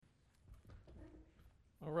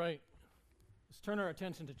All right, let's turn our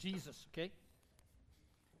attention to Jesus, okay?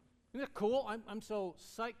 Isn't that cool? I'm so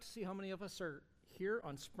psyched to see how many of us are here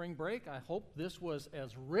on spring break. I hope this was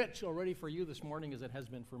as rich already for you this morning as it has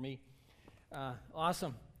been for me.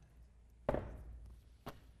 Awesome.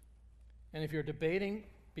 And if you're debating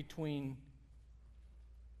between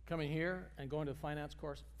coming here and going to the finance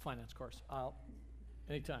course,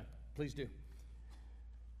 anytime, please do.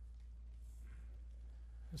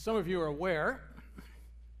 As some of you are aware,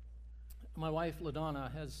 my wife, LaDonna,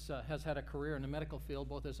 has had a career in the medical field,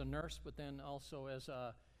 both as a nurse, but then also as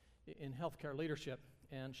in healthcare leadership.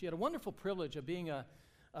 And she had a wonderful privilege of being a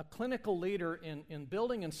clinical leader in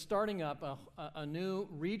building and starting up a new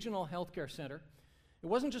regional healthcare center. It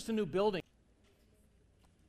wasn't just a new building.